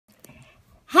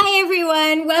Hi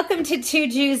everyone, welcome to Two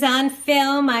Jews on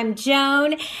Film. I'm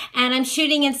Joan and I'm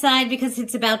shooting inside because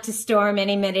it's about to storm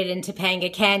any minute in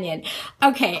Topanga Canyon.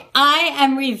 Okay, I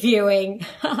am reviewing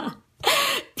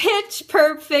Pitch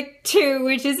Perfect 2,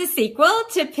 which is a sequel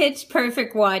to Pitch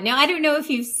Perfect 1. Now, I don't know if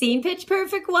you've seen Pitch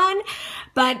Perfect 1,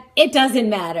 but it doesn't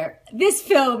matter. This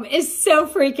film is so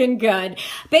freaking good.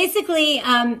 Basically,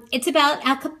 it's about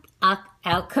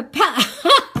Al Cappella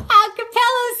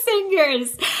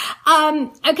singers.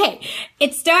 Okay,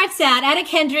 it starts out Anna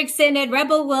Kendrick's in it,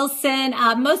 Rebel Wilson,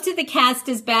 most of the cast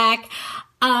is back.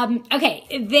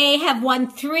 Okay, they have won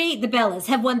the Bellas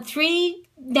have won 3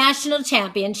 national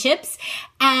championships,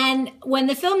 and when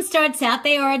the film starts out,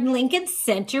 they are in Lincoln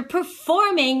Center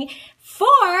performing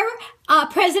for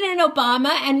President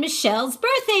Obama and Michelle's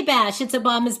birthday bash. It's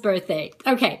Obama's birthday.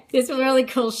 Okay, there's some really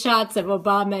cool shots of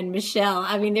Obama and Michelle.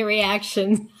 I mean, the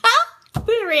reactions.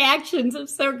 The reactions are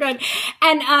so good.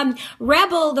 And the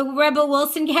Rebel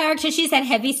Wilson character, she's that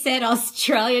heavyset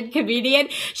Australian comedian.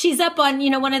 She's up on,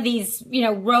 one of these,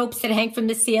 ropes that hang from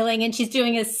the ceiling, and she's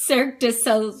doing a Cirque du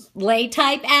Soleil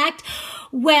type act.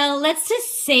 Well, let's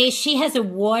just say she has a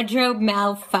wardrobe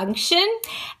malfunction,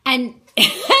 and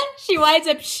she winds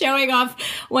up showing off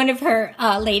one of her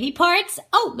lady parts.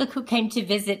 Oh, look who came to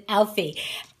visit Alfie.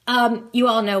 You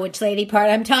all know which lady part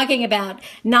I'm talking about.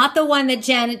 Not the one that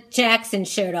Janet Jackson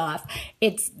showed off.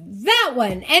 It's that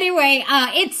one. Anyway,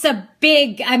 it's a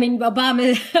big,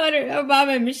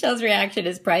 Obama and Michelle's reaction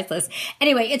is priceless.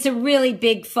 Anyway, it's a really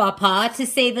big faux pas, to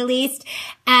say the least.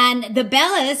 And the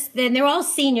Bellas, then they're all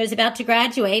seniors about to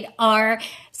graduate, are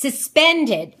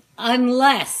suspended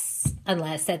unless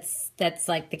that's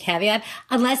like the caveat,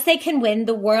 unless they can win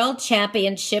the world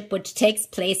championship, which takes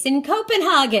place in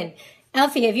Copenhagen.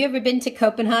 Alfie, have you ever been to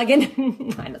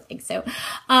Copenhagen? I don't think so.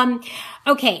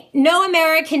 Okay, no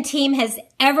American team has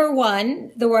ever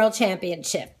won the world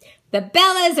championship. The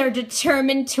Bellas are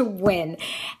determined to win.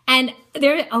 And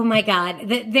oh my God,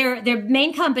 their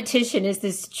main competition is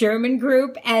this German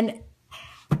group, and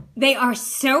they are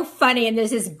so funny. And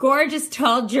there's this gorgeous,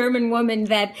 tall German woman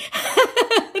that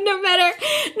no matter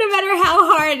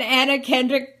how hard Anna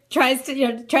Kendrick tries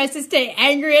to stay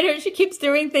angry at her, she keeps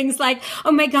doing things like,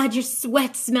 "Oh my God, your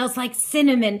sweat smells like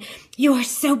cinnamon. You are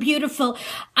so beautiful.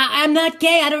 I'm not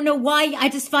gay. I don't know why. I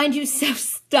just find you so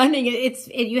stunning."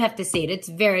 You have to see it. It's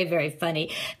very, very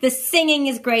funny. The singing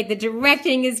is great. The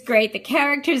directing is great. The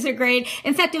characters are great.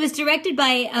 In fact, it was directed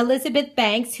by Elizabeth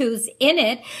Banks, who's in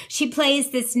it. She plays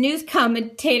this news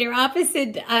commentator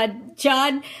opposite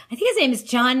John, I think his name is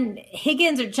John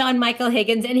Higgins or John Michael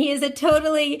Higgins, and he is a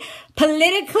totally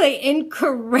politically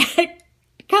incorrect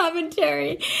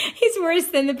commentary. He's worse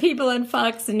than the people on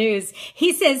Fox News.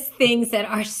 He says things that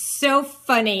are so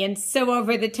funny and so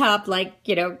over the top, like,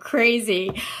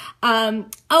 crazy.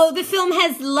 The film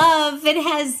has love. It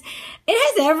has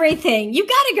everything. You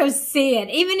gotta go see it.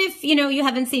 Even if, you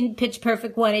haven't seen Pitch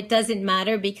Perfect 1, it doesn't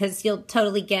matter because you'll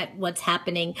totally get what's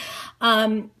happening.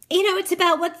 It's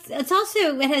about what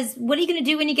are you going to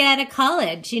do when you get out of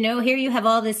college? Here you have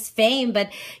all this fame, but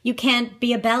you can't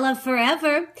be a Bella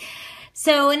forever.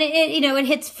 So, and it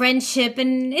hits friendship,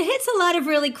 and it hits a lot of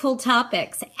really cool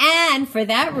topics. And for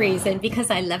that reason, because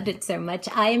I loved it so much,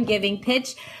 I am giving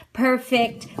Pitch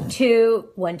Perfect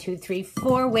 2, 1, 2, 3,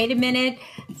 4, wait a minute.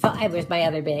 Where's my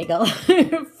other bagel? 5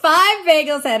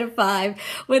 bagels out of 5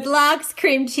 with lox,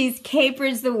 cream cheese,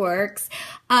 capers, the works.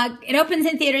 It opens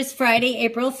in theaters Friday,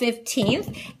 April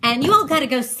 15th, and you all got to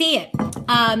go see it.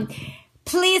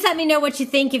 Please let me know what you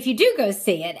think if you do go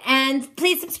see it. And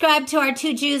please subscribe to our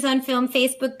Two Jews on Film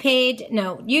Facebook page.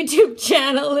 No, YouTube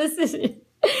channel. Listen,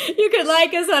 you could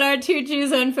like us on our Two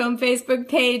Jews on Film Facebook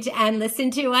page and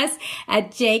listen to us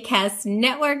at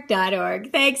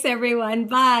jcastnetwork.org. Thanks, everyone.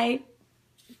 Bye.